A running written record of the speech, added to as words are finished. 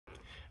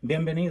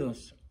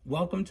Bienvenidos.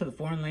 Welcome to the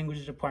Foreign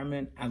Language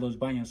Department at Los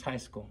Banos High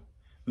School.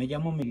 Me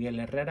llamo Miguel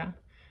Herrera.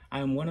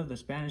 I am one of the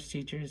Spanish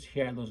teachers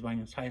here at Los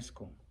Banos High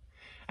School.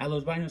 At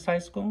Los Banos High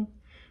School,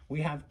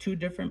 we have two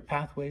different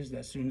pathways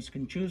that students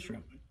can choose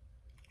from.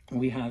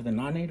 We have the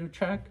non-native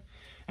track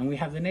and we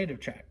have the native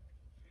track.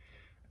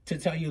 To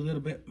tell you a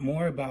little bit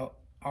more about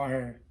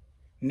our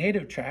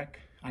native track,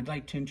 I'd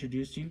like to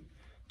introduce you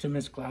to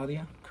Miss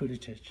Claudia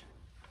Kudicic.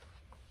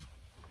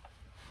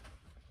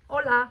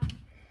 Hola.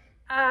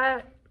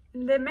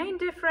 The main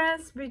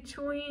difference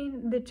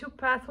between the two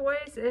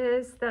pathways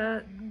is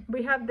that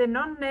we have the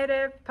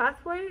non-native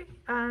pathway,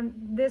 and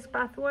this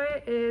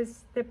pathway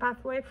is the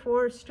pathway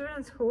for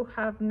students who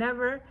have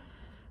never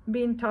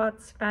been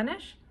taught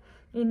Spanish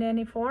in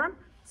any form.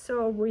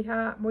 So we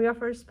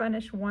offer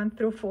Spanish 1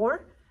 through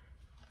 4.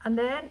 And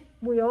then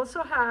we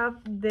also have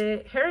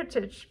the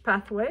Heritage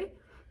pathway,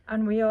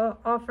 and we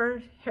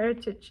offer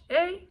Heritage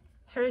A,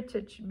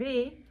 Heritage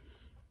B.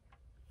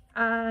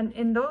 And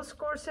in those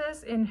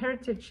courses in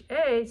Heritage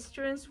A,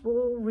 students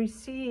will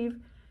receive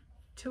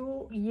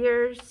 2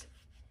 years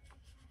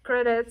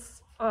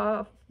credits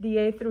of the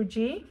A through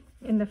G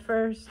in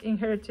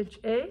Heritage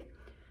A.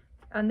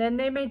 And then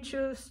they may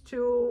choose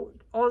to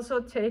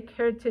also take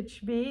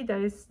Heritage B,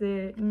 that is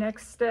the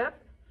next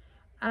step.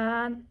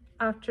 And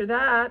after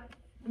that,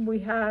 we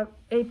have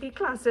AP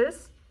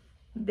classes.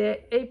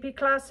 The AP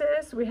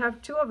classes, we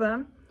have 2 of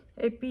them,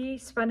 AP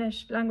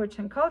Spanish Language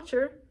and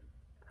Culture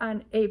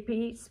and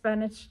AP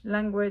Spanish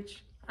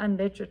Language and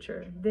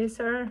Literature. These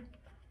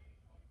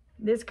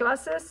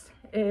classes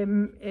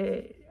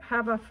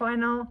have a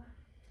final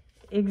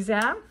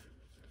exam,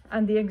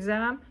 and the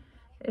exam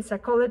is a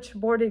college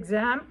board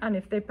exam, and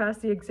if they pass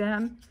the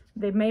exam,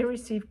 they may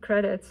receive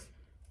credits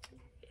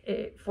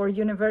for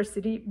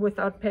university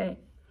without paying.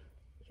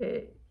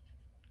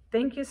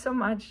 Thank you so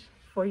much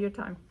for your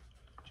time.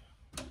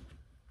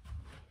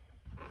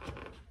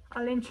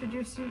 I'll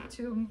introduce you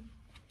to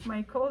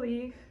my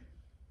colleague,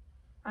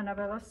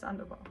 Annabella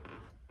Sandoval.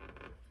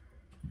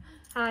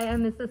 Hi,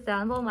 I'm Mrs.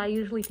 Sandoval, and I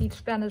usually teach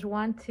Spanish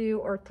 1, 2,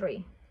 or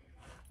 3.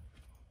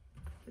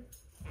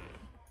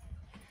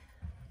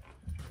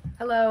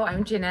 Hello,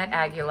 I'm Jeanette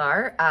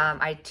Aguilar.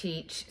 I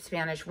teach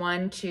Spanish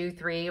 1, 2,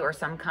 3, or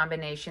some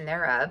combination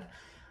thereof.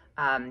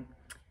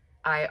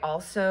 I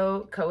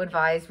also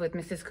co-advise with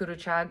Mrs.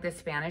 Kuruchag the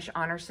Spanish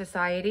Honor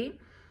Society,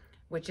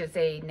 which is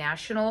a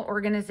national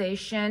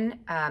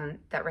organization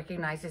that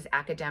recognizes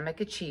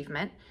academic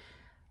achievement.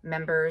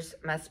 Members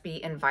must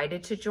be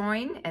invited to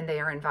join, and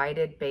they are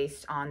invited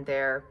based on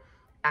their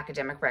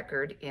academic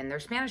record in their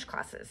Spanish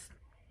classes.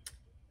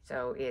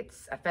 So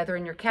it's a feather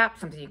in your cap,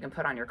 something you can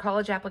put on your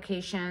college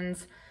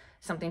applications,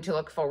 something to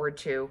look forward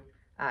to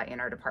in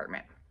our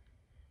department.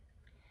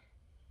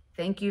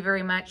 Thank you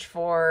very much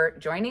for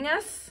joining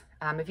us.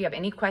 If you have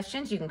any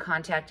questions, you can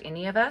contact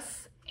any of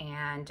us,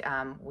 and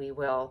we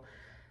will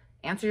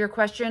answer your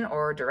question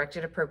or direct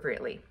it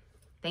appropriately.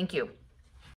 Thank you.